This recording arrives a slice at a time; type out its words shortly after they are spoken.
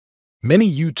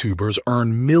Many YouTubers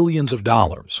earn millions of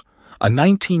dollars. A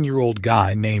 19-year-old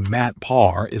guy named Matt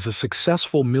Parr is a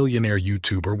successful millionaire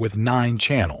YouTuber with 9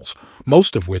 channels,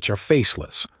 most of which are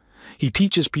faceless. He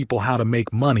teaches people how to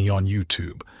make money on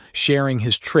YouTube, sharing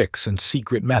his tricks and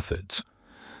secret methods.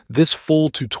 This full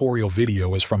tutorial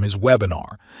video is from his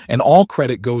webinar, and all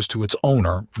credit goes to its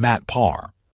owner, Matt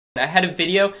Parr. I had a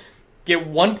video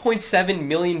get 1.7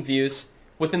 million views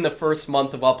within the first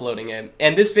month of uploading it.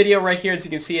 And this video right here, as you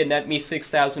can see, it net me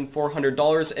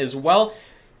 $6,400 as well.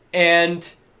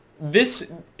 And this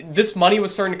money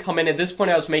was starting to come in. At this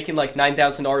point, I was making like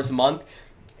 $9,000 a month.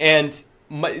 And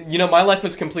my life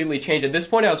was completely changed. At this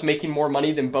point, I was making more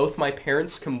money than both my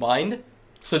parents combined.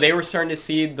 So they were starting to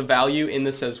see the value in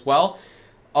this as well.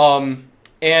 And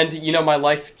my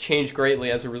life changed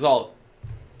greatly as a result.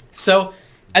 So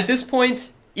at this point,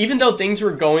 even though things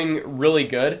were going really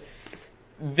good,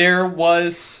 there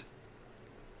was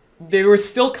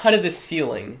still kind of this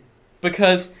ceiling,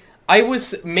 because I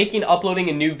was uploading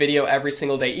a new video every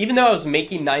single day. Even though I was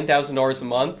making $9,000 a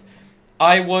month,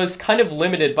 I was kind of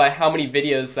limited by how many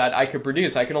videos that I could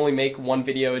produce. I could only make one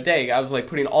video a day. I was like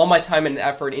putting all my time and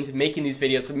effort into making these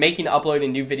videos, uploading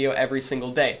a new video every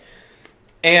single day.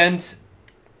 And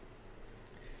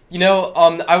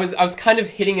I was kind of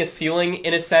hitting a ceiling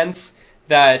in a sense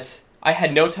that I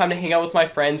had no time to hang out with my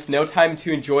friends, no time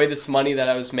to enjoy this money that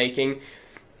I was making.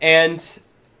 And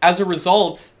as a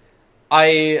result,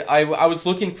 I was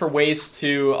looking for ways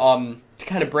to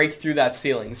kind of break through that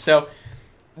ceiling. So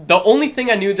the only thing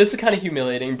I knew, this is kind of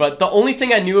humiliating, but the only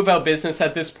thing I knew about business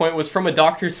at this point was from a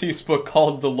Dr. Seuss book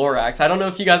called The Lorax. I don't know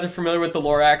if you guys are familiar with The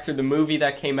Lorax or the movie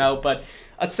that came out, but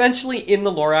essentially in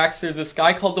The Lorax, there's this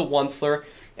guy called the Onceler,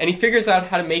 and he figures out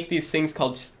how to make these things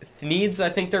called thneeds, I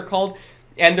think they're called.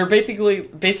 And they're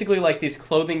basically like these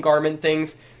clothing garment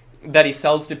things that he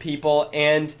sells to people,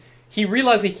 and he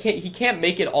realizes he can't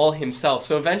make it all himself.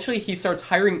 So eventually he starts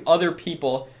hiring other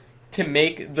people to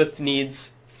make the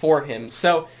thneeds for him.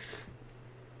 So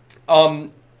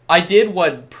I did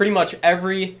what pretty much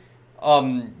every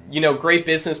great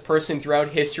business person throughout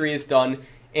history has done,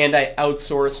 and I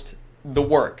outsourced the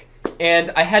work.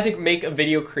 And I had to make a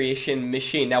video creation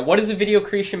machine. Now, what is a video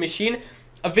creation machine?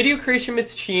 A video creation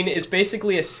machine is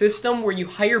basically a system where you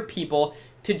hire people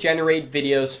to generate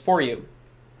videos for you.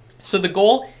 So the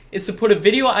goal is to put a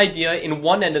video idea in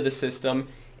one end of the system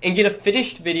and get a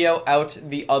finished video out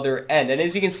the other end. And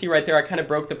as you can see right there, I kind of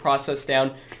broke the process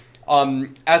down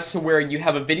as to where you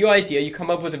have a video idea, you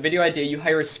come up with a video idea, you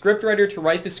hire a script writer to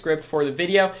write the script for the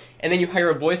video, and then you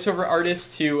hire a voiceover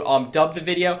artist to dub the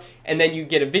video, and then you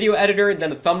get a video editor, and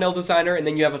then a thumbnail designer, and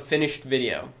then you have a finished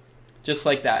video. Just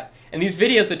like that. And these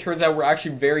videos, it turns out, were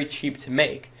actually very cheap to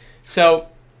make. So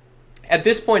at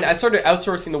this point, I started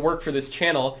outsourcing the work for this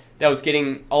channel that was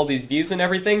getting all these views and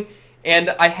everything.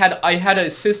 And I had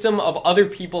a system of other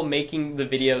people making the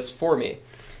videos for me.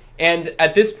 And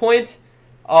at this point,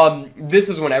 this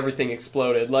is when everything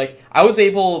exploded. Like, I was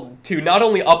able to not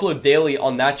only upload daily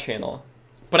on that channel,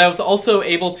 but I was also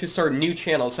able to start new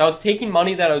channels. So I was taking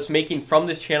money that I was making from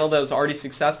this channel that was already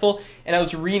successful, and I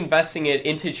was reinvesting it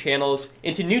into channels,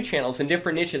 into new channels in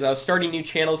different niches. I was starting new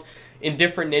channels in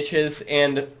different niches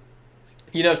and,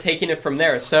 taking it from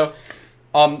there. So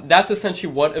that's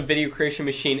essentially what a video creation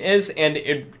machine is, and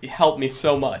it helped me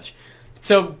so much.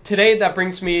 So today that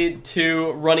brings me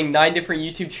to running 9 different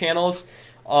YouTube channels.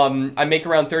 I make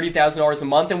around $30,000 a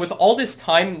month, and with all this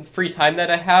time, free time that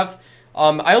I have,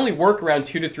 I only work around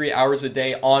 2 to 3 hours a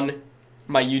day on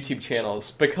my YouTube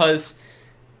channels because,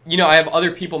 I have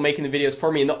other people making the videos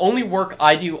for me, and the only work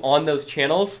I do on those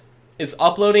channels is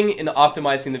uploading and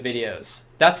optimizing the videos.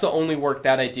 That's the only work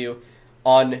that I do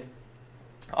on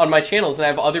my channels, and I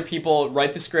have other people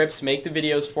write the scripts, make the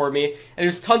videos for me, and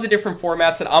there's tons of different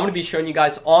formats that I'm going to be showing you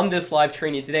guys on this live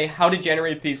training today, how to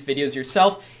generate these videos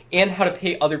yourself and how to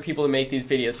pay other people to make these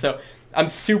videos. So I'm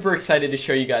super excited to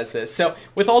show you guys this. So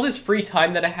with all this free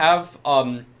time that I have,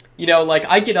 like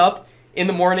I get up in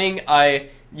the morning, I,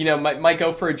 might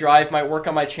go for a drive, might work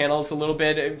on my channels a little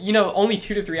bit, only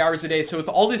 2 to 3 hours a day. So with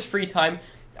all this free time,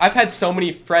 I've had so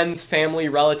many friends, family,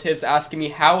 relatives asking me,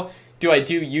 how do I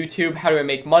do YouTube? How do I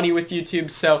make money with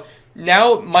YouTube? So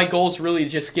now my goal is really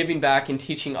just giving back and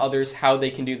teaching others how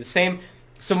they can do the same.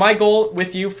 So my goal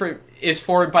with you is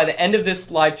by the end of this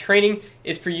live training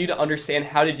is for you to understand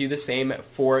how to do the same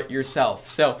for yourself.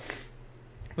 So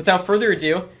without further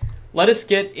ado, let us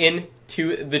get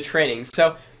into the training.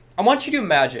 So I want you to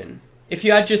imagine if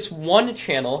you had just one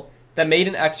channel that made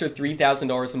an extra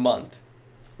 $3,000 a month.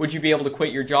 Would you be able to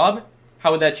quit your job?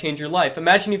 How would that change your life?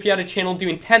 Imagine if you had a channel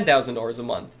doing $10,000 a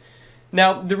month.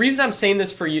 Now, the reason I'm saying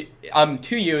this for you,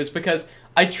 to you is because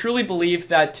I truly believe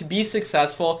that to be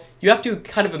successful, you have to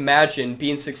kind of imagine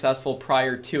being successful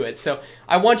prior to it. So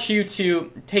I want you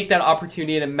to take that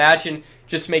opportunity and imagine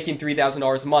just making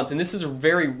 $3,000 a month. And this is a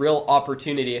very real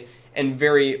opportunity and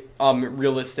very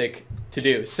realistic to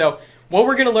do. So what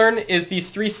we're going to learn is these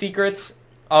 3 secrets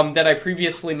that I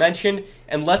previously mentioned.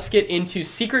 And let's get into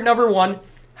secret number 1,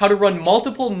 how to run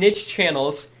multiple niche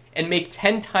channels and make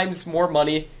 10 times more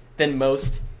money than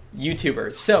most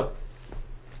YouTubers. So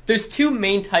there's 2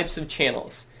 main types of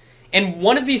channels. And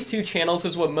one of these 2 channels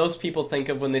is what most people think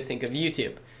of when they think of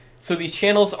YouTube. So these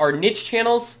channels are niche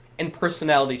channels and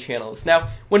personality channels. Now,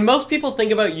 when most people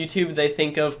think about YouTube, they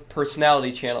think of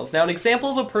personality channels. Now, an example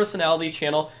of a personality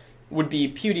channel would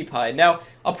be PewDiePie. Now,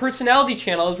 a personality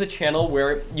channel is a channel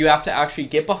where you have to actually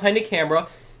get behind a camera,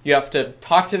 you have to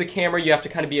talk to the camera, you have to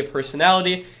kind of be a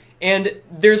personality. And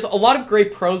there's a lot of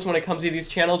great pros when it comes to these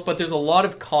channels, but there's a lot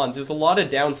of cons. There's a lot of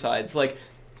downsides. Like,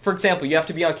 for example, you have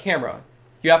to be on camera.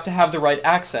 You have to have the right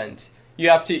accent.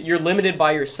 You're limited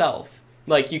by yourself.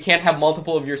 Like, you can't have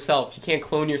multiple of yourself. You can't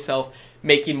clone yourself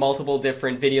making multiple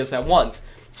different videos at once.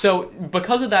 So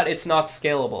because of that, it's not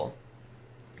scalable.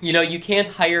 You know, you can't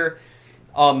hire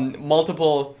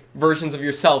multiple versions of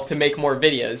yourself to make more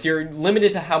videos. You're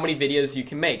limited to how many videos you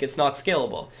can make. It's not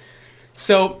scalable.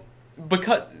 So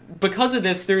because of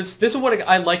this, this is what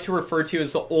I like to refer to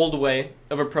as the old way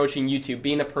of approaching YouTube,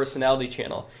 being a personality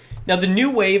channel. Now, the new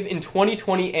wave in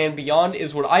 2020 and beyond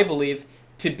is what I believe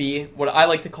to be what I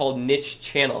like to call niche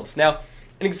channels. Now,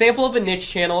 an example of a niche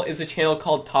channel is a channel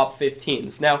called Top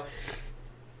 15s. Now,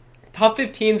 Top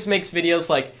 15s makes videos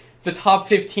like the top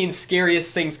 15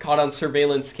 scariest things caught on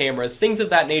surveillance cameras, things of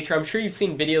that nature. I'm sure you've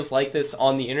seen videos like this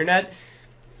on the internet.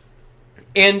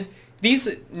 And these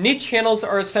niche channels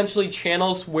are essentially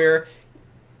channels where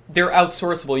they're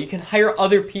outsourceable. You can hire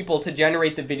other people to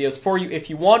generate the videos for you if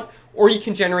you want, or you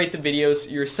can generate the videos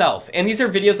yourself. And these are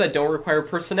videos that don't require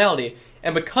personality.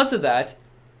 And because of that,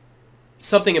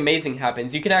 something amazing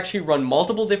happens. You can actually run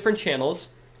multiple different channels.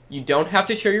 You don't have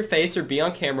to show your face or be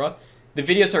on camera. The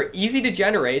videos are easy to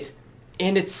generate,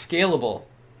 and it's scalable.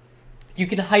 You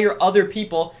can hire other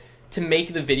people to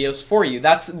make the videos for you.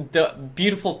 That's the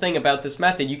beautiful thing about this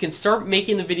method. You can start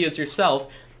making the videos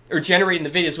yourself, or generating the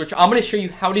videos, which I'm going to show you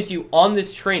how to do on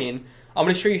this training. I'm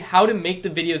going to show you how to make the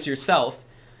videos yourself.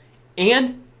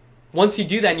 And once you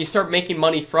do that and you start making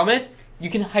money from it, you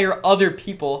can hire other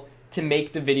people to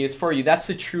make the videos for you. That's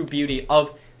the true beauty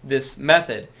of this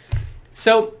method.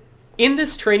 So in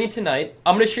this training tonight,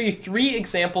 I'm going to show you 3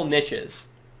 example niches.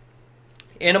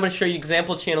 And I'm going to show you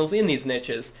example channels in these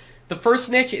niches. The first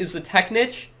niche is the tech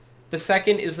niche. The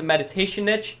second is the meditation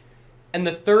niche. And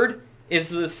the third is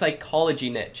the psychology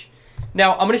niche.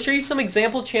 Now, I'm going to show you some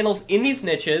example channels in these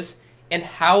niches and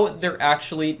how they're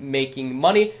actually making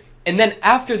money. And then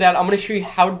after that, I'm going to show you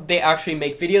how they actually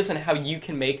make videos and how you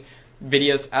can make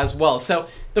videos as well. So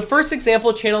the first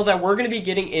example channel that we're going to be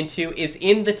getting into is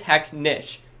in the tech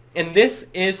niche. And this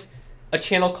is a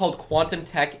channel called Quantum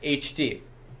Tech HD.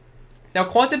 Now,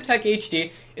 Quantum Tech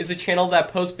HD is a channel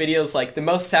that posts videos like the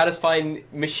most satisfying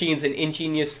machines and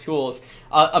ingenious tools,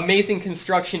 amazing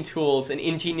construction tools and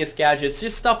ingenious gadgets,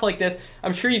 just stuff like this.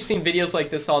 I'm sure you've seen videos like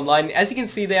this online. As you can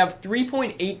see, they have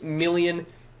 3.8 million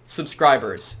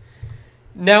subscribers.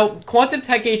 Now, Quantum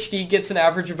Tech HD gets an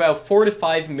average of about 4 to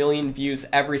 5 million views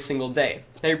every single day.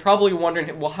 Now, you're probably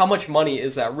wondering, well, how much money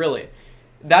is that really?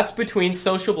 That's between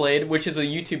Social Blade, which is a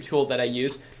YouTube tool that I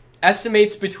use,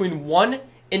 estimates between $1,000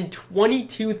 and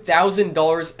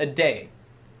 $22,000 a day.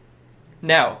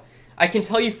 Now, I can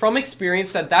tell you from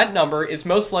experience that that number is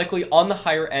most likely on the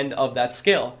higher end of that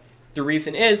scale. The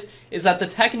reason is that the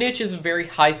tech niche is a very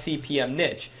high CPM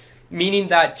niche, meaning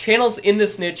that channels in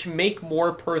this niche make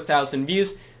more per 1,000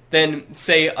 views than,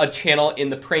 say, a channel in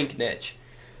the prank niche.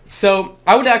 So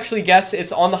I would actually guess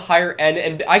it's on the higher end,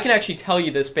 and I can actually tell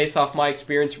you this based off my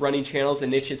experience running channels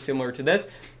and niches similar to this.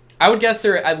 I would guess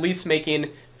they're at least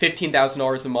making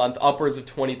 $15,000 a month, upwards of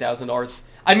 $20,000.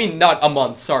 I mean, not a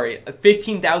month, sorry.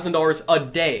 $15,000 a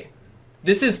day.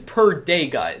 This is per day,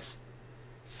 guys,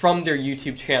 from their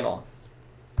YouTube channel.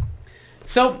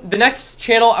 So the next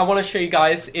channel I want to show you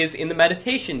guys is in the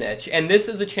meditation niche, and this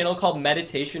is a channel called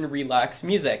Meditation Relax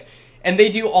Music, and they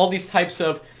do all these types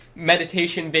of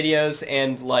meditation videos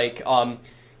and like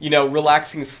you know,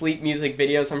 relaxing sleep music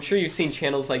videos. I'm sure you've seen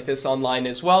channels like this online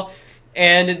as well.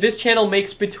 And this channel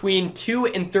makes between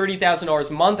 $2,000 and $30,000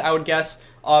 a month, I would guess,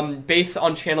 based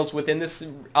on channels within this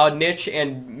niche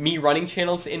and me running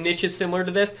channels in niches similar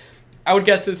to this. I would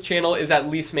guess this channel is at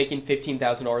least making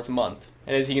 $15,000 a month.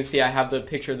 And as you can see, I have the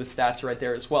picture of the stats right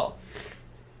there as well.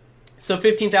 So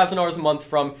 $15,000 a month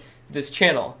from this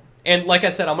channel. And like I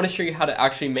said, I'm going to show you how to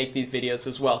actually make these videos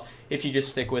as well, if you just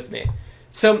stick with me.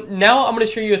 So now I'm going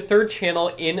to show you a third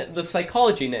channel in the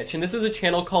psychology niche, and this is a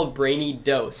channel called Brainy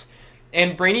Dose.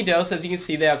 And Brainy Dose, as you can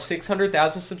see, they have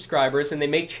 600,000 subscribers, and they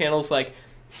make channels like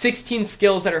 16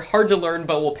 skills that are hard to learn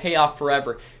but will pay off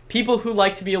forever. People who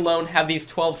like to be alone have these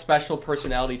 12 special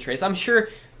personality traits. I'm sure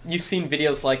you've seen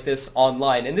videos like this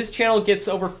online. And this channel gets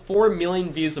over 4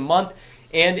 million views a month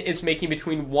and is making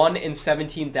between $1,000 and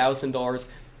 $17,000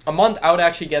 a month. I would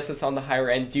actually guess it's on the higher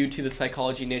end due to the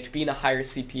psychology niche being a higher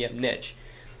CPM niche,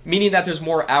 meaning that there's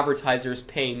more advertisers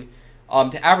paying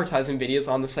to advertise in videos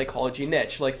on the psychology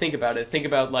niche. Like, think about it. Think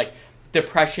about, like,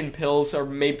 depression pills are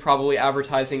made probably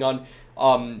advertising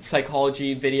on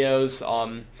psychology videos,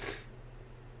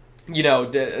 you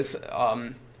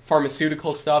know,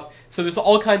 pharmaceutical stuff. So there's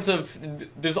all kinds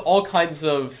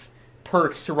of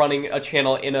perks to running a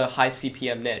channel in a high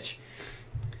CPM niche.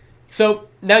 So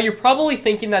now you're probably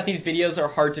thinking that these videos are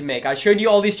hard to make. I showed you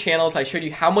all these channels. I showed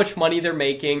you how much money they're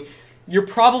making. You're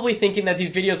probably thinking that these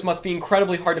videos must be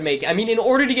incredibly hard to make. I mean, in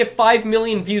order to get 5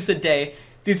 million views a day,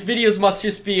 these videos must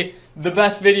just be the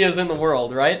best videos in the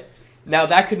world, right? Now,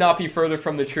 that could not be further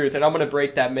from the truth, and I'm going to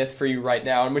break that myth for you right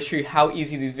now. I'm going to show you how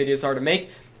easy these videos are to make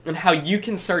and how you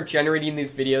can start generating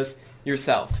these videos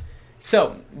yourself.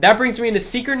 So, that brings me into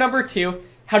secret number 2,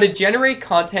 how to generate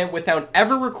content without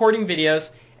ever recording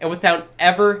videos and without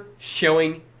ever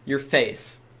showing your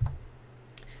face.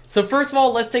 So first of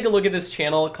all, let's take a look at this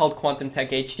channel called Quantum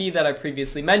Tech HD that I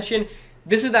previously mentioned.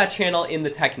 This is that channel in the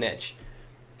tech niche.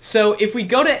 So if we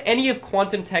go to any of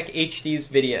Quantum Tech HD's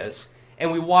videos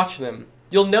and we watch them,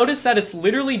 you'll notice that it's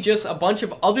literally just a bunch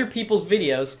of other people's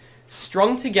videos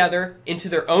strung together into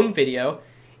their own video,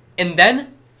 and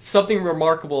then something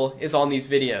remarkable is on these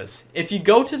videos. If you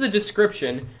go to the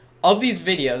description of these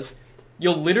videos,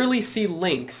 you'll literally see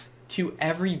links to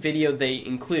every video they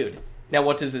include. Now,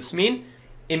 what does this mean?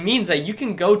 It means that you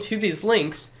can go to these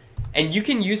links and you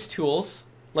can use tools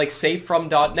like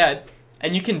savefrom.net,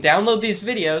 and you can download these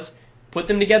videos, put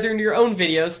them together into your own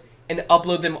videos, and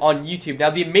upload them on YouTube. Now,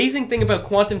 the amazing thing about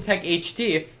Quantum Tech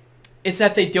HD is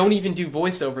that they don't even do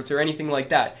voiceovers or anything like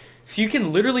that. So you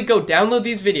can literally go download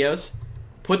these videos,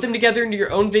 put them together into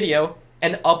your own video,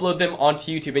 and upload them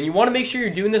onto YouTube. And you want to make sure you're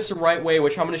doing this the right way,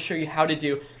 which I'm going to show you how to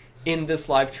do in this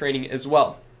live training as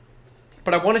well.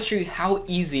 But I want to show you how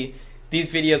easy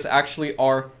these videos actually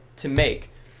are to make.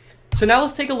 So now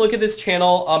let's take a look at this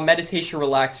channel, Meditation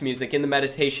Relax Music, in the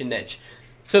meditation niche.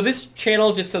 So this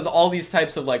channel just does all these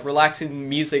types of like relaxing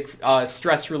music,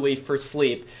 stress relief for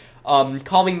sleep,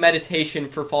 calming meditation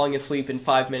for falling asleep in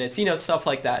 5 minutes, you know, stuff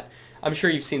like that. I'm sure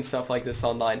you've seen stuff like this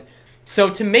online. So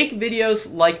to make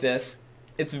videos like this,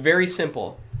 it's very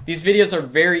simple. These videos are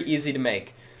very easy to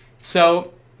make.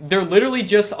 So they're literally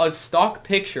just a stock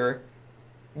picture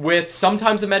with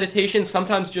sometimes a meditation,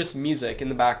 sometimes just music in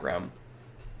the background.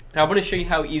 Now I'm going to show you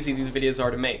how easy these videos are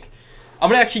to make. I'm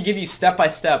going to actually give you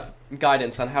step-by-step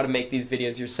guidance on how to make these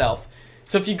videos yourself.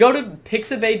 So if you go to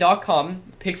pixabay.com,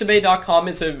 pixabay.com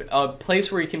is a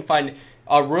place where you can find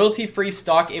royalty-free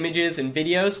stock images and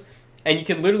videos, and you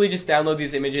can literally just download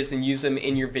these images and use them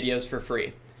in your videos for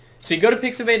free. So you go to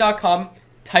pixabay.com,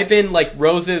 type in like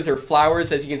roses or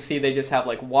flowers. As you can see, they just have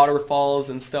like waterfalls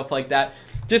and stuff like that.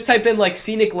 Just type in like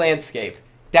scenic landscape,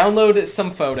 download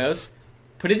some photos,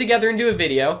 put it together into a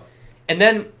video, and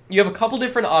then you have a couple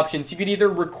different options. You could either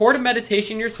record a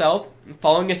meditation yourself,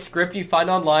 following a script you find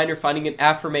online or finding an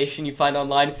affirmation you find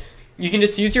online. You can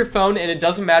just use your phone, and it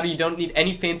doesn't matter. You don't need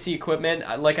any fancy equipment.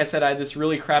 Like I said, I had this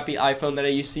really crappy iPhone that I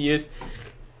used to use.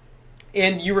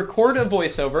 And you record a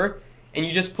voiceover, and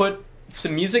you just put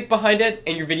some music behind it,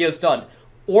 and your video's done.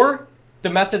 Or the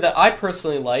method that I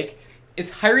personally like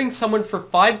is hiring someone for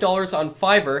 $5 on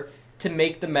Fiverr to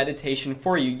make the meditation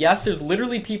for you. Yes, there's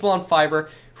literally people on Fiverr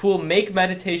who will make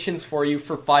meditations for you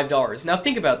for $5. Now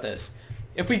think about this.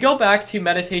 If we go back to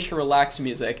Meditation Relax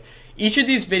Music, each of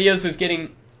these videos is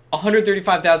getting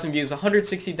 135,000 views,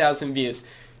 160,000 views,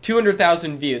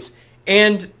 200,000 views.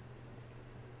 And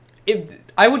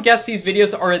I would guess these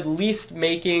videos are at least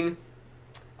making,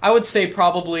 I would say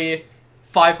probably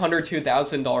 $500 to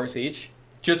 $1,000 each,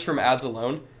 just from ads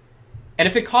alone. And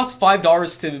if it costs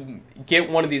 $5 to get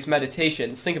one of these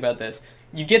meditations, think about this.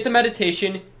 You get the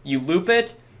meditation, you loop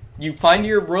it, you find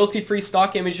your royalty-free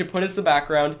stock image to put as the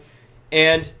background,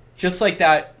 and just like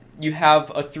that, you have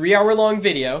a 3-hour-long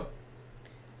video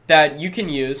that you can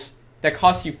use that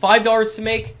costs you $5 to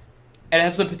make and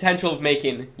has the potential of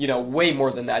making, you know, way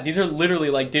more than that. These are literally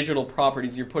like digital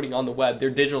properties you're putting on the web. They're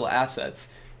digital assets.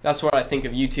 That's what I think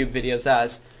of YouTube videos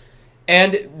as.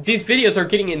 And these videos are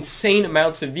getting insane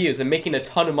amounts of views and making a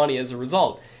ton of money as a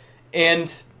result.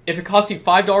 And if it costs you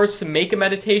 $5 to make a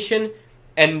meditation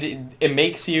and it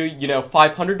makes you, you know,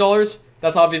 $500,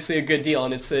 that's obviously a good deal,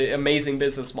 and it's an amazing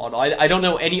business model. I don't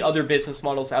know any other business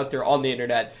models out there on the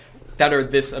internet that are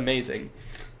this amazing.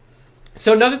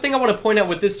 So another thing I want to point out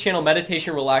with this channel,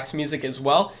 Meditation Relax Music, as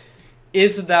well,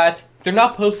 is that they're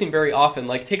not posting very often.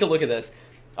 Like, take a look at this.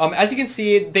 As you can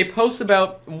see, they post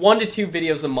about 1 to 2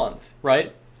 videos a month,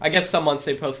 right? I guess some months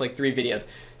they post like 3 videos.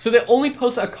 So they only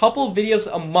post a couple videos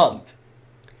a month,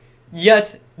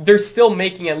 yet they're still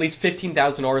making at least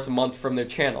 $15,000 a month from their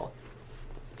channel.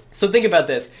 So think about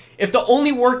this. If the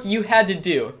only work you had to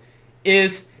do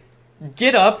is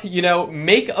get up, you know,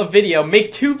 make a video,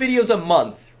 make 2 videos a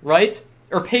month, right?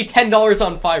 Or pay $10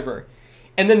 on Fiverr,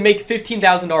 and then make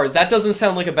 $15,000. That doesn't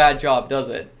sound like a bad job, does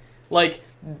it? Like,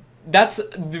 that's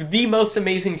the most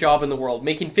amazing job in the world.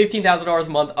 Making $15,000 a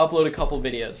month, upload a couple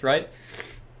videos, right?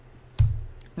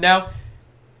 Now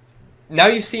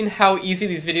you've seen how easy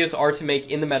these videos are to make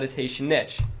in the meditation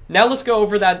niche. Now let's go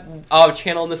over that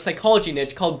channel in the psychology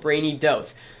niche called Brainy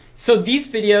Dose. So these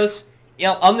videos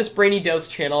on this Brainy Dose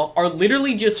channel are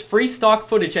literally just free stock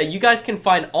footage that you guys can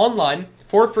find online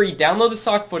for free. Download the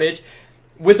stock footage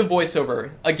with a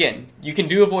voiceover. Again, you can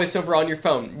do a voiceover on your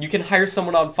phone. You can hire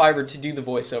someone on Fiverr to do the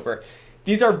voiceover.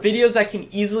 These are videos that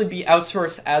can easily be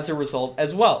outsourced as a result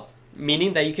as well,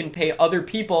 meaning that you can pay other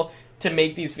people to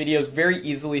make these videos very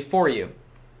easily for you.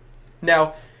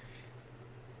 Now,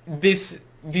 these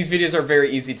videos are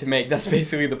very easy to make. That's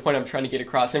basically the point I'm trying to get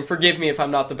across. And forgive me if I'm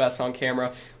not the best on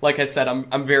camera. Like I said,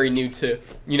 I'm very new to,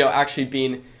 you know, actually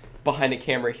being behind a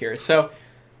camera here. So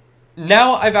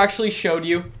now I've actually showed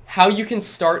you how you can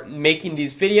start making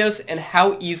these videos and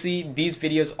how easy these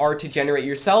videos are to generate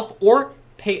yourself or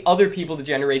pay other people to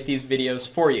generate these videos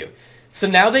for you. So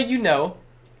now that you know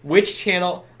which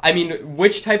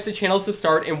types of channels to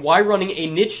start and why running a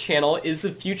niche channel is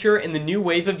the future and the new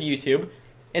wave of YouTube,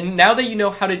 and now that you know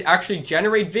how to actually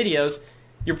generate videos,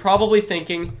 you're probably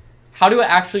thinking, how do I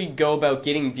actually go about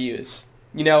getting views?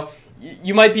 You know,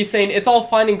 you might be saying, it's all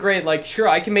fine and great, like, sure,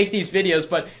 I can make these videos,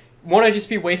 but won't I just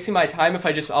be wasting my time if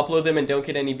I just upload them and don't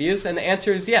get any views? And the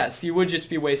answer is yes, you would just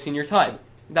be wasting your time.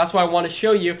 That's why I want to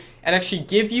show you and actually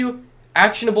give you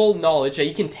actionable knowledge that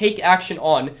you can take action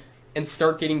on and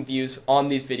start getting views on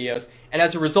these videos, and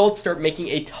as a result start making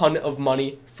a ton of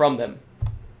money from them.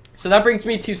 So that brings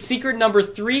me to secret number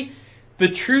 3, the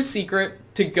true secret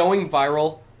to going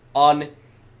viral on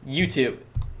YouTube.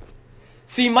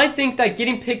 So you might think that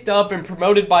getting picked up and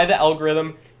promoted by the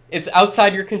algorithm is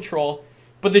outside your control,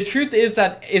 but the truth is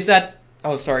that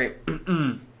oh, sorry,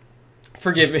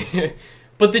 forgive me.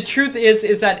 But the truth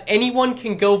is that anyone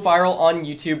can go viral on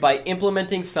YouTube by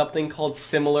implementing something called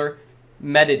similar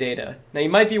metadata. Now you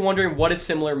might be wondering, what is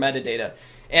similar metadata?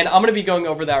 And I'm going to be going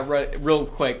over that real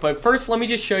quick. But first, let me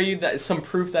just show you some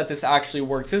proof that this actually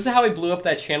works. This is how I blew up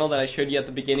that channel that I showed you at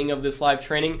the beginning of this live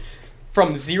training,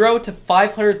 from 0 to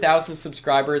 500,000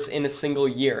 subscribers in a single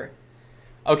year.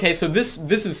 Okay, so this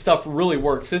is stuff really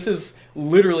works. This is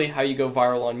literally how you go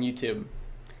viral on YouTube.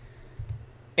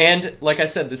 And like I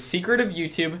said, the secret of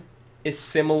YouTube is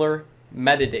similar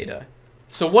metadata.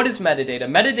 So what is metadata?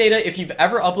 Metadata, if you've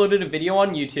ever uploaded a video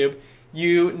on YouTube,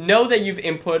 you know that you've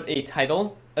input a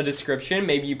title, a description,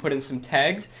 maybe you put in some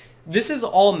tags. This is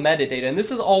all metadata, and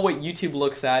this is all what YouTube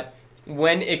looks at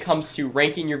when it comes to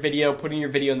ranking your video, putting your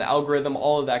video in the algorithm,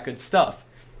 all of that good stuff.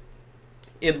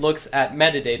 It looks at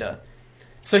metadata.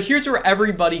 So here's where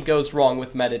everybody goes wrong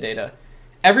with metadata.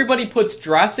 Everybody puts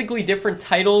drastically different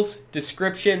titles,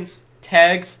 descriptions,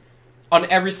 tags on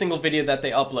every single video that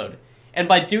they upload. And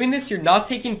by doing this, you're not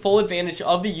taking full advantage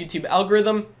of the YouTube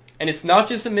algorithm, and it's not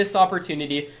just a missed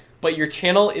opportunity, but your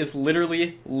channel is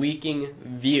literally leaking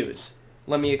views.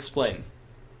 Let me explain.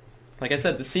 Like I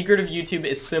said, the secret of YouTube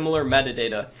is similar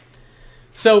metadata.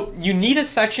 So you need a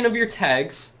section of your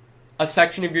tags, a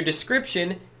section of your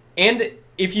description, and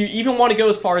if you even want to go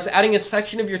as far as adding a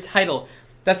section of your title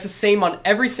that's the same on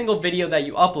every single video that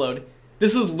you upload,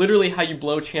 this is literally how you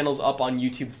blow channels up on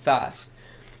YouTube fast.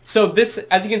 So this,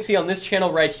 as you can see on this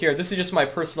channel right here, this is just my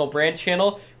personal brand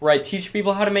channel where I teach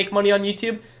people how to make money on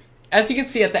YouTube. As you can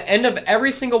see, at the end of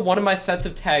every single one of my sets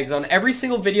of tags on every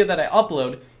single video that I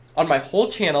upload on my whole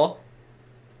channel,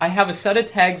 I have a set of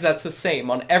tags that's the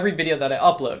same on every video that I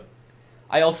upload.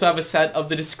 I also have a set of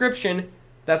the description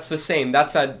that's the same.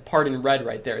 That's that part in red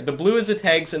right there. The blue is the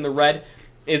tags and the red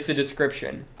is the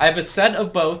description. I have a set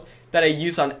of both that I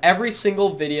use on every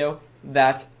single video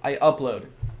that I upload.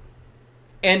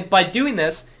 And by doing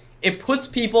this, it puts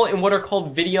people in what are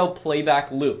called video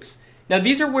playback loops. Now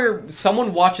these are where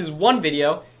someone watches one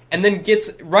video and then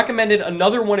gets recommended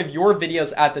another one of your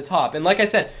videos at the top. And like I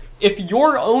said, if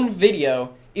your own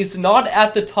video is not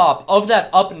at the top of that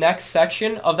up next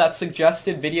section of that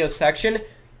suggested video section,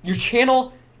 your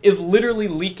channel is literally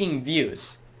leaking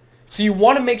views. So you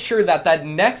want to make sure that that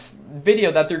next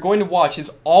video that they're going to watch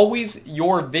is always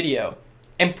your video.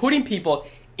 And putting people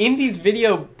in these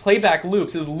video playback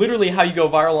loops is literally how you go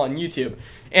viral on YouTube.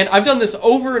 And I've done this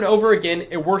over and over again.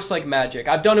 It works like magic.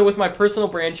 I've done it with my personal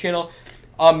brand channel.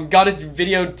 Got a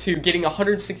video to getting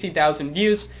 160,000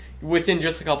 views within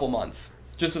just a couple months,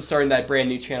 just of starting that brand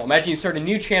new channel. Imagine you start a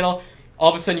new channel, all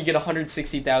of a sudden you get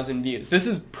 160,000 views. This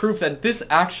is proof that this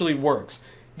actually works.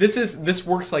 This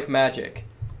works like magic.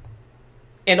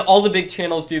 And all the big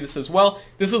channels do this as well.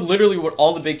 This is literally what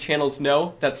all the big channels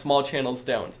know that small channels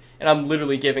don't. And I'm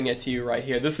literally giving it to you right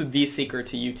here. This is the secret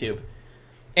to YouTube.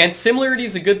 And similarity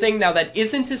is a good thing. Now, that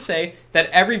isn't to say that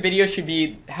every video should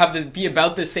be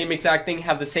about the same exact thing,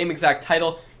 have the same exact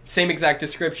title, same exact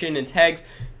description and tags.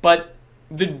 But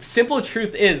the simple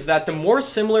truth is that the more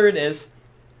similar it is,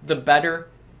 the better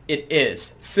it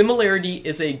is. Similarity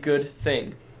is a good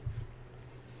thing.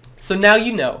 So now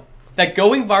you know that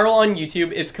going viral on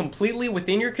YouTube is completely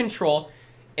within your control,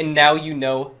 and now you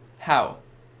know how.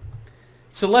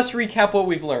 So let's recap what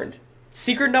we've learned.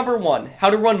 Secret number 1, how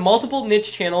to run multiple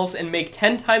niche channels and make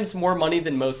 10 times more money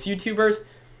than most YouTubers.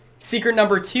 Secret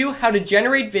number 2, how to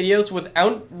generate videos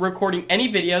without recording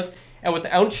any videos and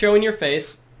without showing your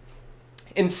face.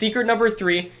 And secret number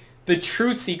 3, the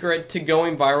true secret to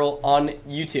going viral on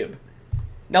YouTube.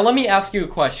 Now let me ask you a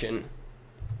question.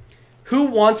 Who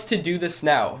wants to do this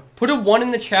now? Put a 1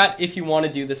 in the chat if you want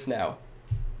to do this now.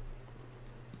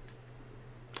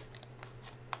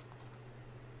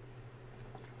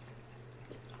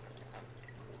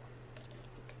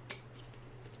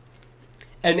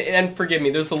 And forgive me,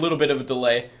 there's a little bit of a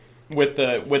delay with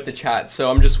the chat,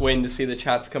 so I'm just waiting to see the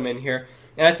chats come in here.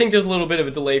 And I think there's a little bit of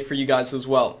a delay for you guys as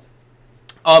well.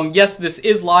 Yes, this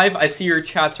is live. I see your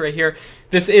chats right here.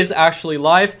 This is actually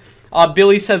live.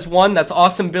 Billy says 1. That's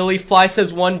awesome, Billy. Fly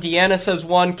says 1. Deanna says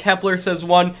 1. Kepler says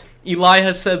 1.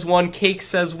 Eliha says 1. Cake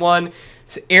says 1.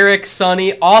 It's Eric,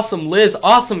 Sonny. Awesome. Liz.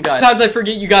 Awesome, guys. Sometimes I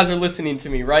forget you guys are listening to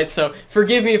me, right? So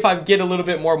forgive me if I get a little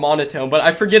bit more monotone, but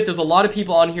I forget there's a lot of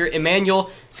people on here. Emmanuel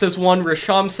says 1.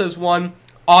 Risham says 1.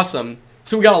 Awesome.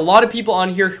 So we got a lot of people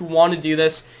on here who want to do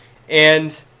this,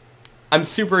 and I'm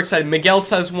super excited. Miguel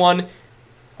says 1.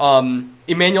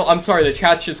 Emmanuel, I'm sorry, the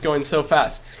chat's just going so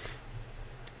fast.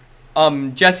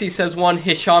 Jesse says 1.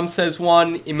 Hisham says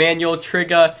 1. Emmanuel,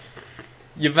 Triga,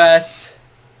 Yves.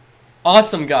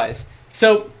 Awesome, guys.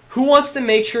 So who wants to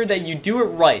make sure that you do it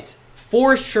right,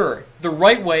 for sure, the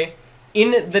right way,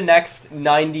 in the next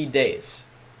 90 days?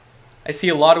 I see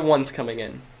a lot of 1s coming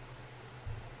in.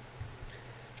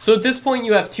 So at this point,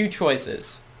 you have 2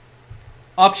 choices.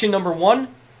 Option number 1,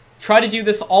 try to do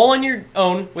this all on your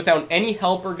own without any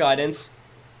help or guidance.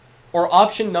 Or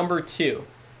option number 2,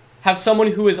 have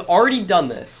someone who has already done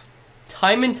this,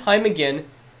 time and time again,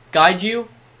 guide you,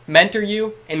 mentor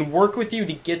you, and work with you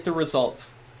to get the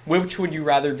results. Which would you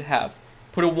rather have?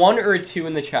 Put a 1 or a 2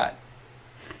 in the chat.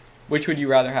 Which would you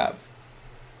rather have?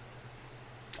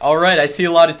 Alright, I see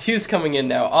a lot of 2s coming in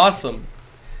now. Awesome.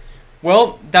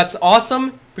 Well, that's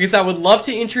awesome, because I would love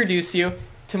to introduce you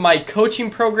to my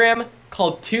coaching program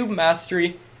called Tube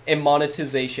Mastery and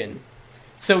Monetization.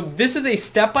 So this is a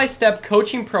step-by-step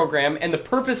coaching program, and the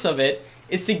purpose of it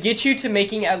is to get you to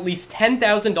making at least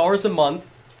 $10,000 a month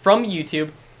from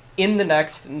YouTube in the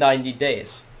next 90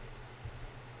 days.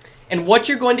 And what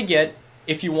you're going to get,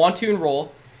 if you want to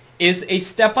enroll, is a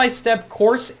step-by-step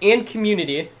course and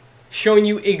community showing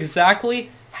you exactly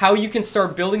how you can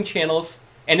start building channels,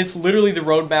 and it's literally the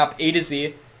roadmap A to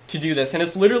Z to do this. And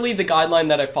it's literally the guideline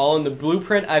that I follow and the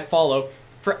blueprint I follow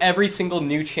for every single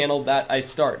new channel that I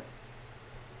start.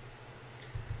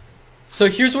 So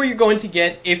here's what you're going to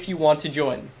get if you want to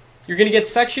join. You're going to get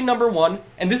section number 1,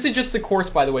 and this is just the course,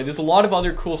 by the way. There's a lot of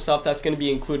other cool stuff that's going to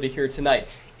be included here tonight,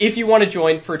 if you want to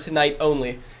join for tonight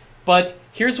only. But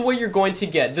here's what you're going to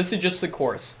get. This is just the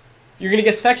course. You're going to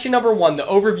get section number 1, the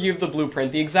overview of the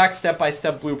blueprint, the exact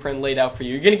step-by-step blueprint laid out for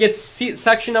you. You're going to get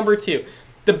section number 2,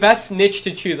 the best niche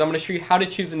to choose. I'm going to show you how to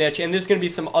choose a niche, and there's going to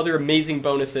be some other amazing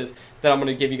bonuses that I'm going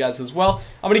to give you guys as well.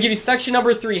 I'm going to give you section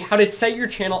number 3, how to set your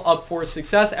channel up for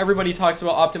success. Everybody talks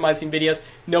about optimizing videos.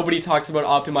 Nobody talks about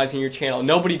optimizing your channel.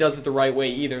 Nobody does it the right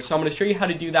way either. So I'm going to show you how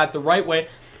to do that the right way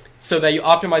so that you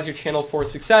optimize your channel for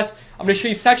success. I'm going to show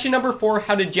you section number 4,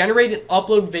 how to generate and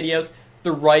upload videos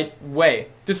the right way.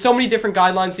 There's so many different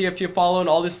guidelines here if you follow and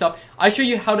all this stuff. I show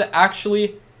you how to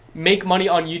actually make money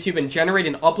on YouTube and generate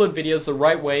and upload videos the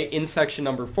right way in section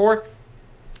number 4.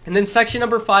 And then section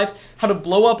number 5, how to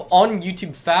blow up on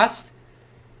YouTube fast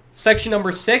Section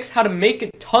number 6, how to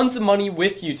make tons of money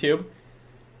with YouTube.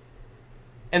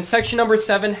 And section number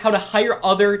 7, how to hire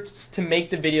others to make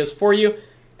the videos for you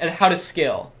and how to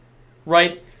scale,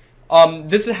 right?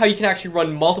 This is how you can actually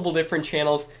run multiple different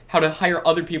channels, how to hire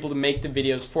other people to make the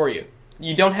videos for you.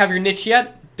 You don't have your niche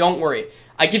yet? Don't worry.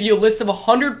 I give you a list of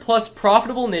 100 plus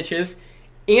profitable niches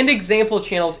and example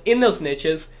channels in those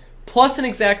niches, plus an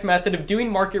exact method of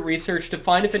doing market research to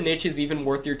find if a niche is even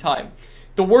worth your time.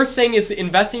 The worst thing is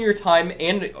investing your time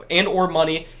and or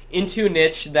money into a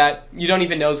niche that you don't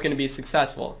even know is going to be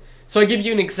successful. So I give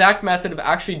you an exact method of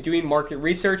actually doing market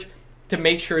research to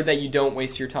make sure that you don't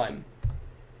waste your time.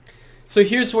 So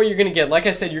here's what you're going to get. Like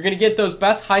I said, you're going to get those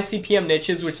best high CPM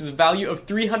niches, which is a value of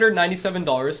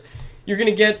 $397. You're going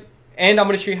to get, and I'm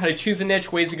going to show you how to choose a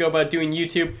niche, ways to go about doing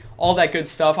YouTube, all that good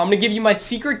stuff. I'm going to give you my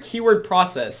secret keyword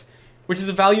process, which is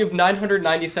a value of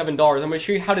 $997. I'm going to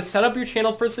show you how to set up your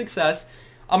channel for success.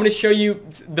 I'm going to show you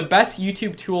the best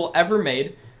YouTube tool ever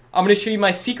made. I'm going to show you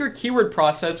my secret keyword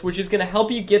process, which is going to help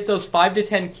you get those 5 to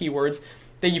 10 keywords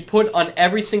that you put on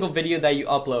every single video that you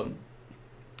upload.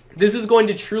 This is going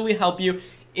to truly help you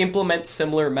implement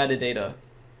similar metadata.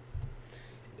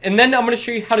 And then I'm going to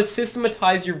show you how to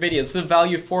systematize your videos. This is a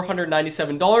value of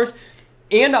 $497.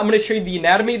 And I'm going to show you the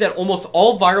anatomy that almost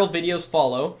all viral videos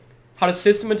follow, how to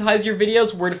systematize your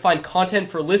videos, where to find content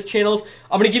for list channels.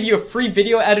 I'm going to give you a free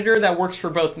video editor that works for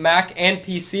both Mac and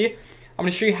PC. I'm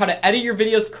going to show you how to edit your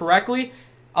videos correctly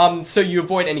so you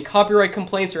avoid any copyright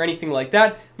complaints or anything like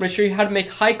that. I'm going to show you how to make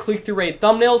high click-through rate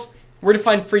thumbnails, where to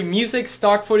find free music,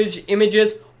 stock footage,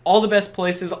 images, all the best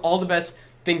places, all the best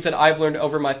things that I've learned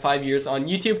over my 5 years on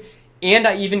YouTube. And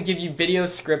I even give you video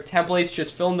script templates,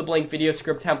 just fill in the blank video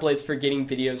script templates for getting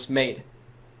videos made.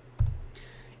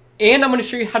 And I'm going to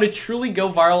show you how to truly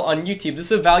go viral on YouTube.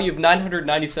 This is a value of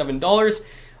 $997.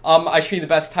 I show you the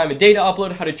best time of day to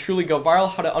upload, how to truly go viral,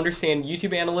 how to understand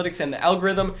YouTube analytics and the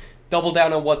algorithm, double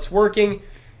down on what's working.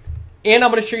 And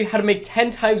I'm going to show you how to make 10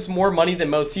 times more money than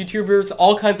most YouTubers,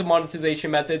 all kinds of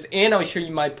monetization methods, and I'll show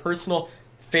you my personal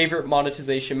favorite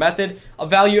monetization method, a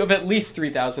value of at least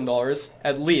 $3,000,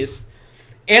 at least.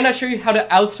 And I'll show you how to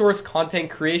outsource content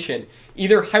creation,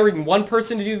 either hiring one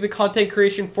person to do the content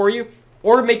creation for you,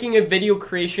 or making a video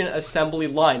creation assembly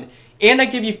line. And I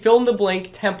give you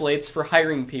fill-in-the-blank templates for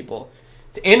hiring people.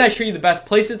 And I show you the best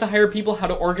places to hire people, how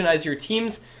to organize your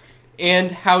teams,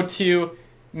 and how to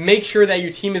make sure that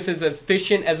your team is as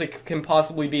efficient as it can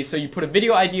possibly be. So you put a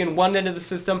video ID in one end of the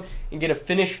system and get a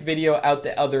finished video out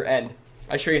the other end.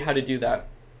 I show you how to do that.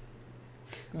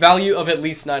 Value of at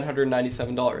least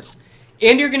 $997.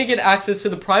 And you're going to get access to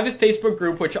the private Facebook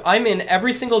group, which I'm in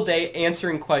every single day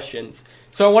answering questions.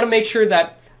 So I want to make sure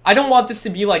that I don't want this to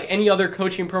be like any other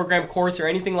coaching program, course, or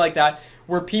anything like that,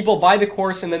 where people buy the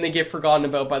course and then they get forgotten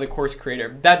about by the course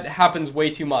creator. That happens way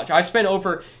too much. I spent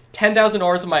over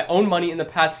 $10,000 of my own money in the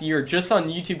past year just on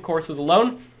YouTube courses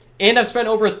alone, and I've spent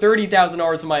over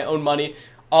 $30,000 of my own money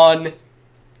on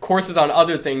courses on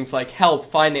other things like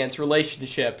health, finance,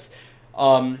 relationships,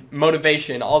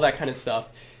 motivation, all that kind of stuff.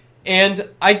 And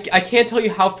I can't tell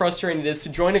you how frustrating it is to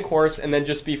join a course and then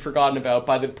just be forgotten about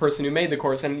by the person who made the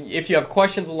course. And if you have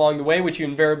questions along the way, which you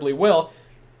invariably will,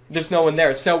 there's no one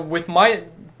there. So with my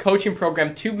coaching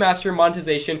program, Tube Master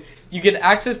Monetization, you get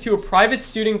access to a private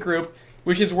student group,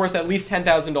 which is worth at least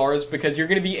 $10,000, because you're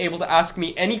going to be able to ask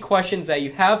me any questions that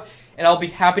you have, and I'll be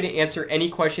happy to answer any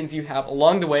questions you have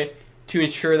along the way to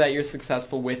ensure that you're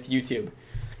successful with YouTube.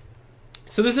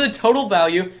 So this is a total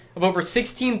value of over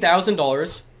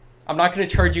 $16,000. I'm not going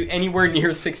to charge you anywhere near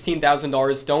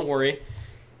 $16,000, don't worry.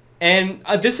 And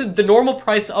this is the normal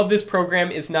price of this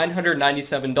program is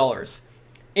 $997.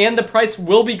 And the price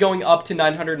will be going up to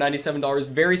 $997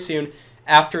 very soon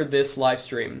after this live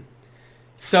stream.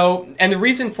 So, and the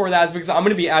reason for that is because I'm going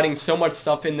to be adding so much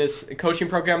stuff in this coaching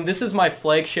program. This is my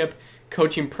flagship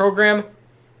coaching program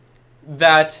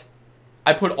that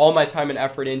I put all my time and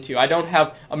effort into. I don't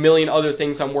have a million other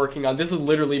things I'm working on. This is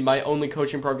literally my only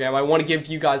coaching program. I want to give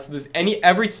you guys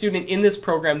every student in this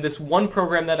program, this one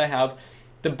program that I have,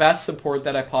 the best support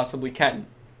that I possibly can.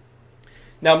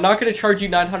 Now, I'm not going to charge you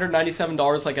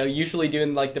 $997 like I usually do,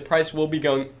 and like the price will be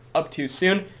going up to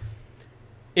soon.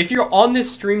 If you're on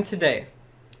this stream today,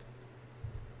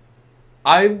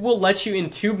 I will let you in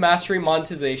Tube Mastery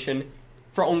Monetization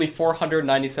for only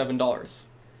 $497.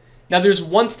 Now, there's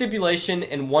one stipulation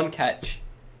and one catch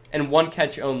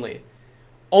only.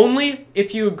 Only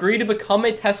if you agree to become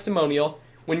a testimonial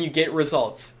when you get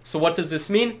results. So what does this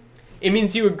mean? It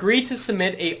means you agree to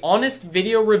submit an honest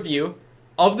video review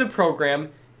of the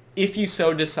program if you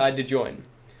so decide to join.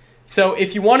 So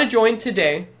if you want to join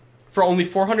today for only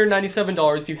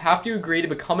 $497, you have to agree to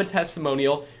become a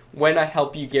testimonial when I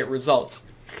help you get results.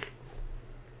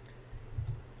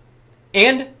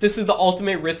 And this is the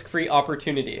ultimate risk-free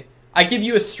opportunity. I give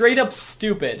you a straight up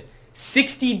stupid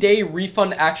 60-day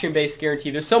refund action-based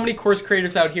guarantee. There's so many course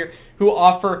creators out here who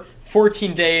offer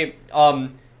 14-day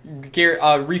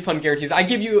refund guarantees. I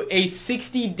give you a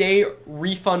 60-day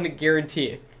refund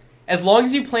guarantee. As long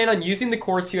as you plan on using the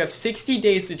course, you have 60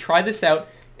 days to try this out.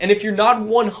 And if you're not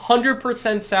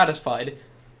 100% satisfied,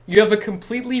 you have a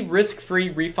completely risk-free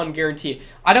refund guarantee.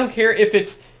 I don't care if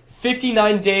it's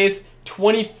 59 days,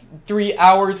 23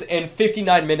 hours, and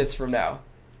 59 minutes from now.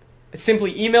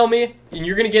 Simply email me, and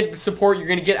you're going to get support. You're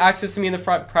going to get access to me in the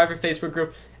private Facebook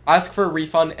group. Ask for a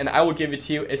refund, and I will give it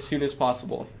to you as soon as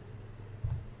possible.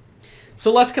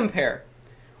 So let's compare.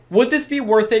 Would this be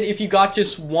worth it if you got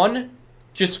just one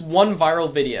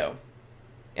viral video?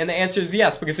 And the answer is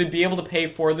yes, because it'd be able to pay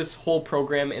for this whole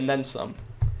program and then some.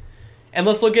 And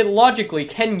let's look at logically,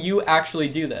 can you actually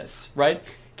do this, right?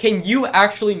 Can you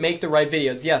actually make the right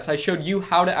videos? Yes, I showed you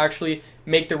how to actually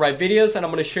make the right videos, and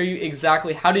I'm going to show you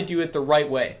exactly how to do it the right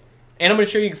way. And I'm going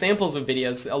to show you examples of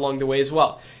videos along the way as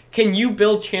well. Can you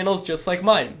build channels just like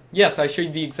mine? Yes, I showed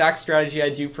you the exact strategy I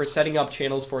do for setting up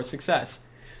channels for success.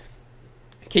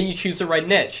 Can you choose the right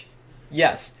niche?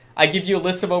 Yes. I give you a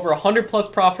list of over 100 plus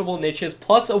profitable niches,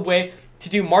 plus a way to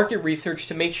do market research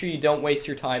to make sure you don't waste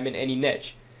your time in any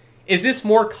niche. Is this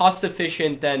more cost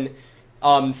efficient than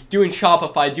doing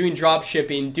Shopify, doing drop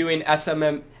shipping, doing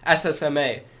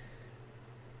SSMA?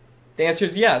 The answer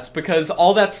is yes, because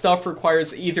all that stuff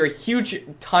requires either a huge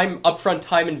upfront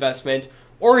time investment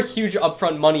or a huge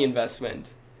upfront money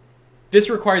investment. This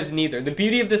requires neither. The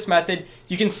beauty of this method,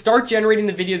 you can start generating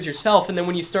the videos yourself, and then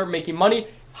when you start making money,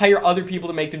 hire other people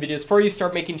to make the videos for you,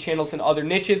 start making channels in other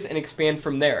niches, and expand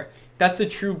from there. That's the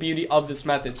true beauty of this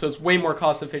method. So it's way more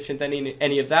cost efficient than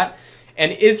any of that.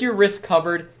 And is your risk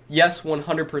covered? Yes,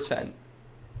 100%.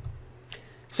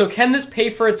 So can this pay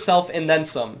for itself and then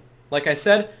some? Like I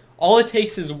said, all it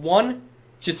takes is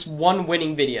just one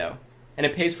winning video. And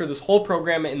it pays for this whole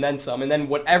program and then some. And then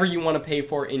whatever you want to pay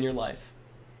for in your life.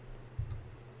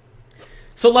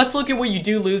 So let's look at what you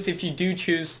do lose if you do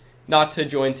choose not to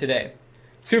join today.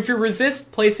 So if you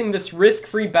resist placing this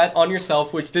risk-free bet on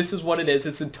yourself, which this is what it is,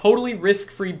 it's a totally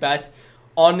risk-free bet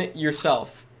on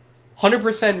yourself.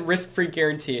 100% risk-free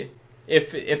guarantee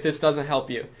if this doesn't help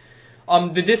you.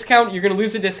 The discount, you're going to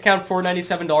lose the discount,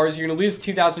 $497. You're going to lose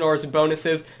 $2,000 in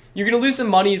bonuses. You're going to lose the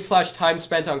money / time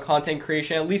spent on content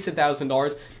creation, at least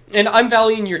 $1,000. And I'm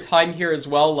valuing your time here as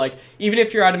well. Like, even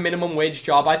if you're at a minimum wage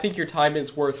job, I think your time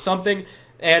is worth something.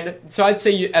 And so I'd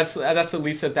say that's at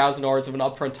least $1,000 of an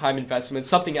upfront time investment,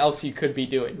 something else you could be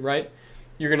doing, right?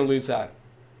 You're going to lose that.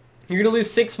 You're going to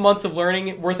lose 6 months of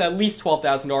learning worth at least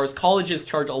 $12,000. Colleges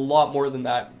charge a lot more than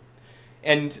that.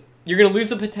 And you're going to lose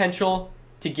the potential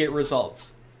to get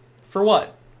results. For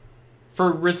what?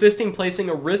 For resisting placing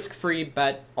a risk-free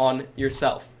bet on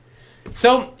yourself.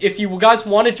 So if you guys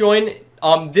want to join,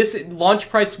 this launch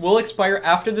price will expire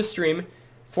after the stream.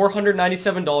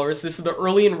 $497. This is the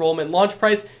early enrollment launch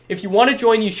price. If you want to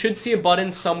join, you should see a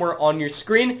button somewhere on your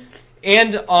screen.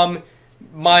 And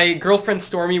my girlfriend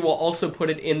Stormy will also put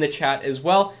it in the chat as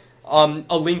well.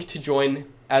 A link to join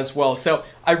as well. So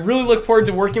I really look forward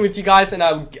to working with you guys, and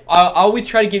I always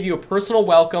try to give you a personal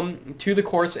welcome to the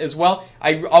course as well.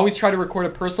 I always try to record a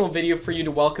personal video for you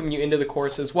to welcome you into the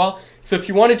course as well. So if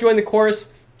you want to join the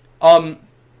course,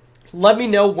 let me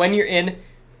know when you're in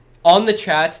on the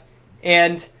chat,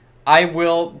 and I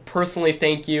will personally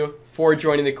thank you for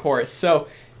joining the course. So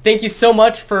thank you so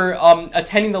much for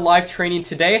attending the live training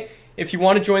today. If you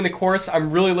want to join the course, I'm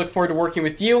really looking forward to working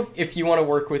with you if you want to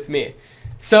work with me.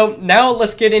 So now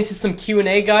let's get into some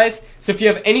Q&A, guys. So if you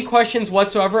have any questions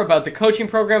whatsoever about the coaching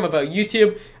program, about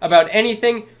YouTube, about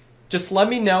anything, just let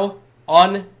me know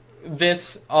on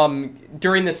this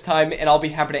during this time, and I'll be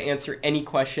happy to answer any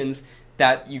questions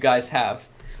that you guys have.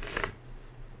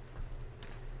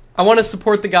 I want to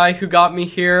support the guy who got me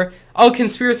here. Oh,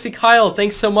 Conspiracy Kyle,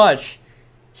 thanks so much.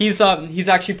 He's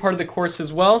actually part of the course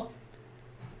as well.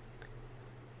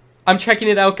 I'm checking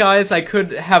it out, guys. I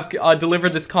could have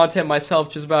delivered this content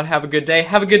myself. Just about have a good day.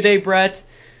 Have a good day, Brett.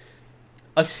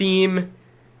 Asim.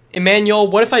 Emmanuel,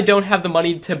 what if I don't have the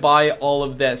money to buy all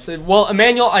of this? Well,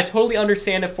 Emmanuel, I totally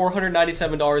understand if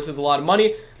 $497 is a lot of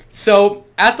money. So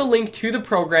at the link to the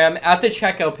program, at the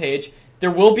checkout page,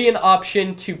 there will be an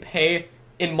option to pay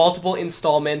in multiple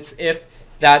installments if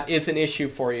that is an issue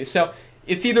for you. So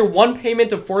it's either one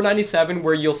payment of $497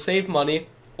 where you'll save money,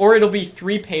 or it'll be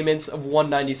 3 payments of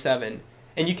 $197.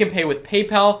 And you can pay with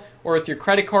PayPal or with your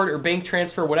credit card or bank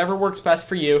transfer, whatever works best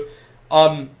for you.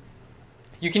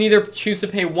 You can either choose to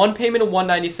pay one payment of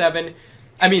 $197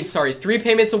 I mean, sorry, 3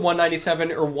 payments of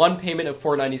 $197 or 1 payment of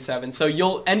 $497. So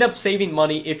you'll end up saving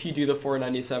money if you do the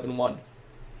 $497 one.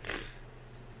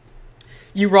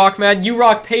 You rock, man. You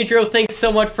rock. Pedro, thanks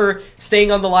so much for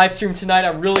staying on the live stream tonight. I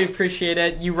really appreciate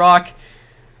it. You rock.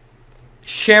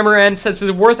 Shamaran says, is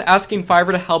it worth asking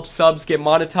Fiverr to help subs get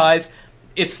monetized?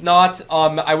 It's not.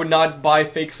 I would not buy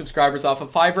fake subscribers off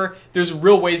of Fiverr. There's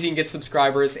real ways you can get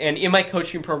subscribers. And in my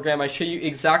coaching program, I show you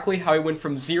exactly how I went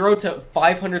from 0 to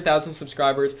 500,000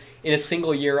 subscribers in a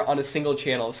single year on a single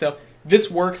channel. So this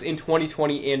works in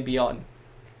 2020 and beyond.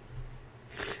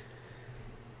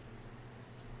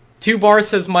 2 Bars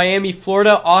says Miami,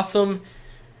 Florida. Awesome.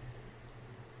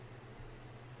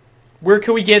 Where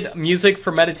can we get music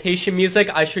for meditation music?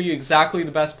 I show you exactly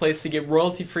the best place to get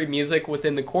royalty-free music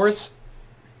within the course.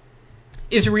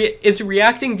 Is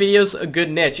reacting videos a good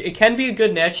niche? It can be a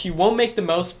good niche. You won't make the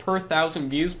most per 1,000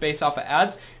 views based off of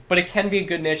ads, but it can be a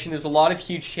good niche, and there's a lot of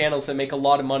huge channels that make a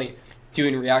lot of money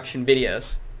doing reaction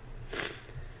videos.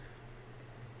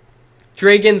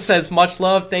 Dragon says, much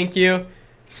love. Thank you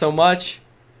so much.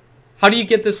 How do you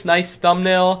get this nice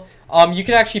thumbnail? You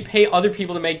can actually pay other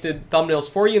people to make the thumbnails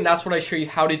for you, and that's what I show you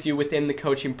how to do within the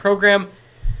coaching program.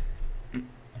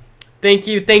 Thank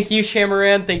you,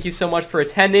 Shamaran. Thank you so much for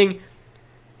attending.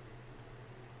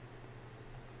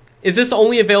 Is this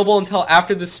only available until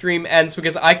after the stream ends?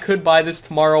 Because I could buy this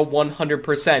tomorrow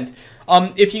 100%.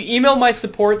 If you email my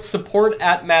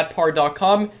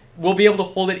support@mattparr.com, we'll be able to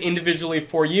hold it individually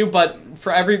for you. But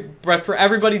for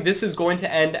everybody, this is going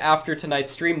to end after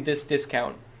tonight's stream, this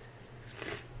discount.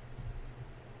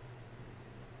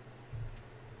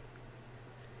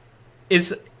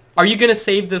 Are you going to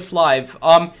save this live?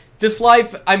 This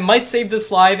live, I might save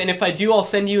this live, and if I do, I'll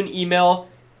send you an email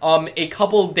a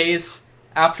couple days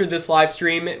after this live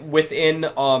stream within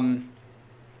but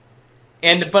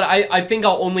I think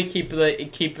I'll only keep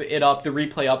it up, the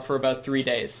replay up, for about 3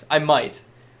 days. I might.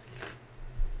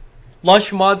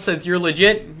 Lush Mod says, you're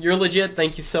legit.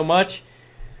 Thank you so much.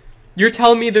 You're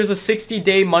telling me there's a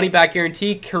 60-day money-back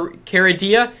guarantee,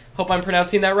 Caridia? Hope I'm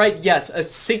pronouncing that right. Yes, a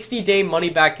 60-day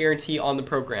money-back guarantee on the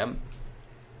program.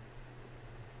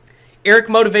 Eric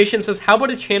Motivation says, how about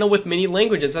a channel with many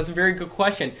languages? That's a very good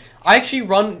question. I actually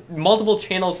run multiple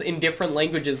channels in different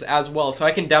languages as well, so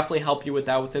I can definitely help you with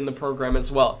that within the program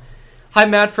as well. Hi,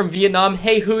 Matt from Vietnam.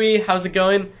 Hey, Hui, how's it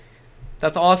going?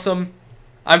 That's awesome.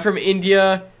 I'm from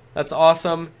India. That's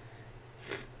awesome.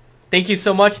 Thank you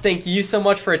so much. Thank you so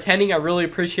much for attending. I really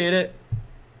appreciate it.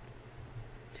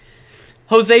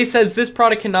 Jose says, this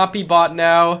product cannot be bought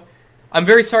now. I'm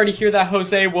very sorry to hear that,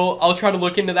 Jose. I'll try to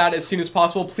look into that as soon as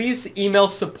possible. Please email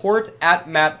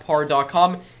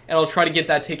support@mattparr.com, and I'll try to get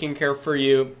that taken care of for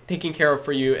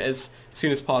you as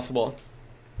soon as possible.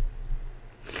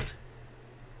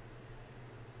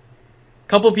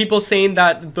 Couple people saying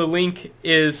that the link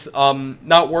is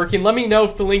not working. Let me know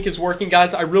if the link is working,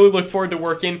 guys. I really look forward to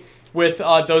working with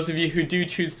those of you who do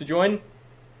choose to join.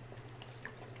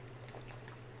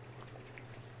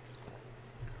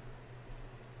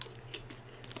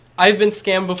 I've been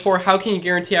scammed before. How can you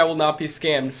guarantee I will not be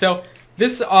scammed? So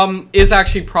this is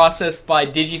actually processed by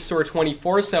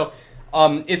Digistore24. So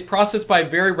it's processed by a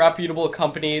very reputable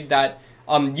company that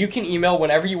you can email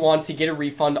whenever you want to get a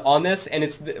refund on this. And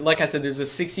it's, like I said, there's a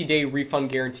 60-day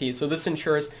refund guarantee. So this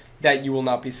ensures that you will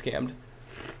not be scammed.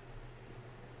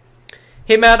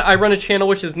 Hey, Matt, I run a channel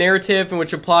which is narrative and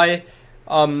which apply.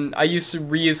 I used to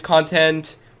reuse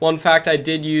content. Well, in fact, I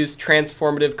did use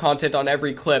transformative content on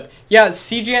every clip. Yeah,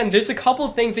 CJN, there's a couple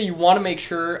of things that you want to make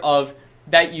sure of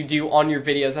that you do on your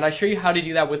videos, and I show you how to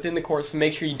do that within the course to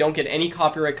make sure you don't get any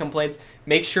copyright complaints,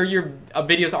 make sure your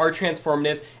videos are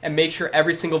transformative, and make sure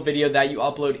every single video that you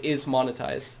upload is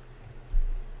monetized.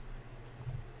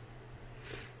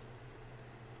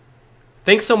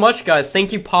 Thanks so much, guys.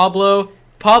 Thank you, Pablo.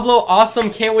 Pablo,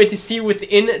 awesome. Can't wait to see you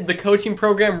within the coaching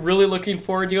program. Really looking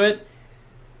forward to it.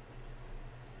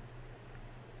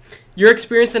 Your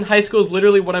experience in high school is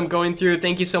literally what I'm going through.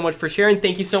 Thank you so much for sharing.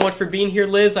 Thank you so much for being here,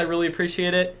 Liz. I really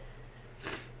appreciate it.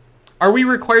 Are we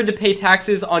required to pay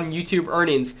taxes on YouTube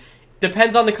earnings?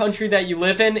 Depends on the country that you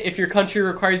live in. If your country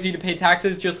requires you to pay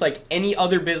taxes just like any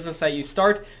other business that you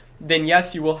start, then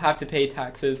yes, you will have to pay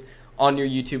taxes on your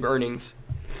YouTube earnings.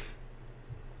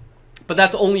 But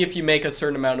that's only if you make a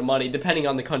certain amount of money, depending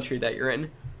on the country that you're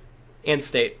in and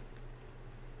state.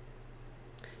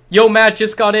 Yo, Matt,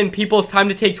 just got in. People, it's time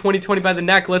to take 2020 by the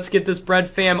neck. Let's get this bread,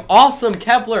 fam. Awesome,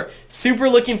 Kepler. Super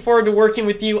looking forward to working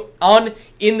with you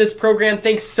in this program.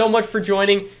 Thanks so much for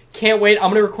joining. Can't wait. I'm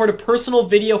going to record a personal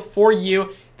video for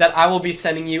you that I will be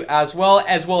sending you as well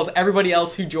as everybody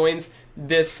else who joins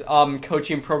this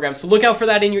coaching program. So look out for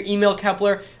that in your email,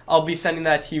 Kepler. I'll be sending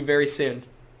that to you very soon.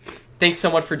 Thanks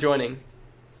so much for joining.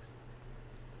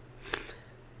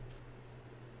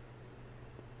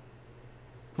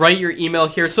 Write your email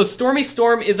here. So Stormy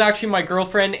Storm is actually my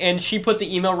girlfriend, and she put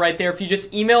the email right there. If you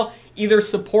just email either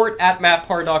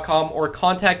support@mattparr.com or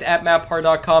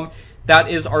contact@mattparr.com, that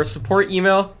is our support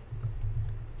email.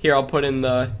 Here, I'll put in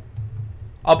the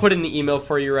email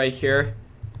for you right here.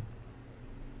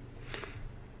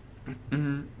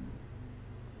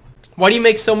 Why do you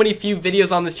make so many few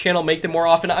videos on this channel? Make them more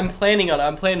often. I'm planning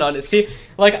on it. See,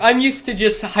 like, I'm used to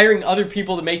just hiring other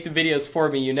people to make the videos for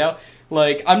me, you know?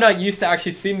 Like, I'm not used to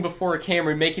actually sitting before a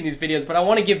camera and making these videos, but I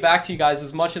want to give back to you guys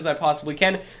as much as I possibly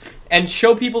can and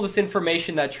show people this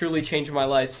information that truly changed my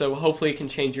life, so hopefully it can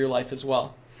change your life as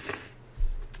well.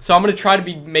 So I'm going to try to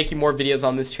be making more videos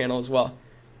on this channel as well.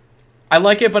 I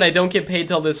like it, but I don't get paid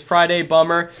till this Friday.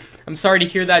 Bummer. I'm sorry to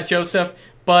hear that, Joseph.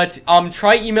 But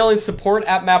try emailing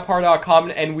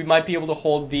support@mattparr.com, and we might be able to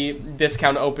hold the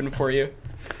discount open for you.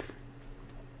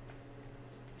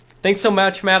 Thanks so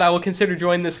much, Matt. I will consider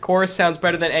joining this course. Sounds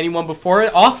better than anyone before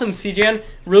it. Awesome, CJan.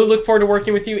 Really look forward to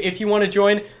working with you. If you want to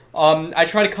join, I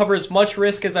try to cover as much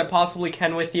risk as I possibly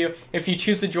can with you. If you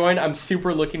choose to join, I'm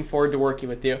super looking forward to working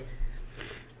with you.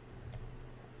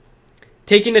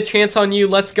 Taking a chance on you.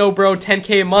 Let's go, bro.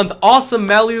 10K a month. Awesome,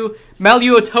 Malu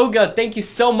Otoga. Thank you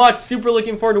so much. Super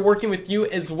looking forward to working with you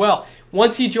as well.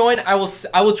 Once you join, I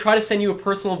will try to send you a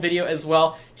personal video as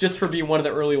well, just for being one of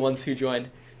the early ones who joined.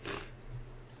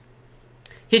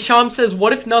 Hisham says,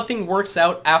 what if nothing works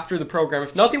out after the program?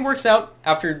 If nothing works out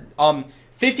after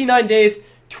 59 days,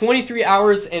 23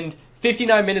 hours, and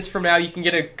 59 minutes from now, you can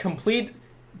get a complete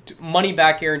money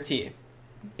back guarantee.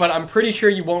 But I'm pretty sure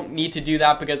you won't need to do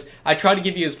that because I try to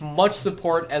give you as much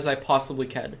support as I possibly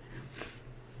can.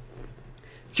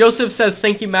 Joseph says,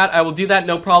 thank you, Matt. I will do that.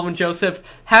 No problem, Joseph.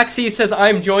 Haxie says,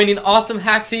 I'm joining. Awesome,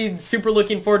 Haxie. Super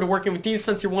looking forward to working with you.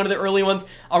 Since you're one of the early ones,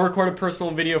 I'll record a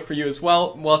personal video for you as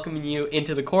well, welcoming you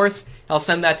into the course. I'll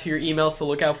send that to your email, so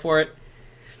look out for it.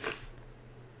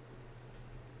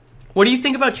 What do you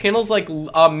think about channels like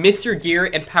Mr. Gear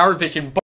and Power Vision?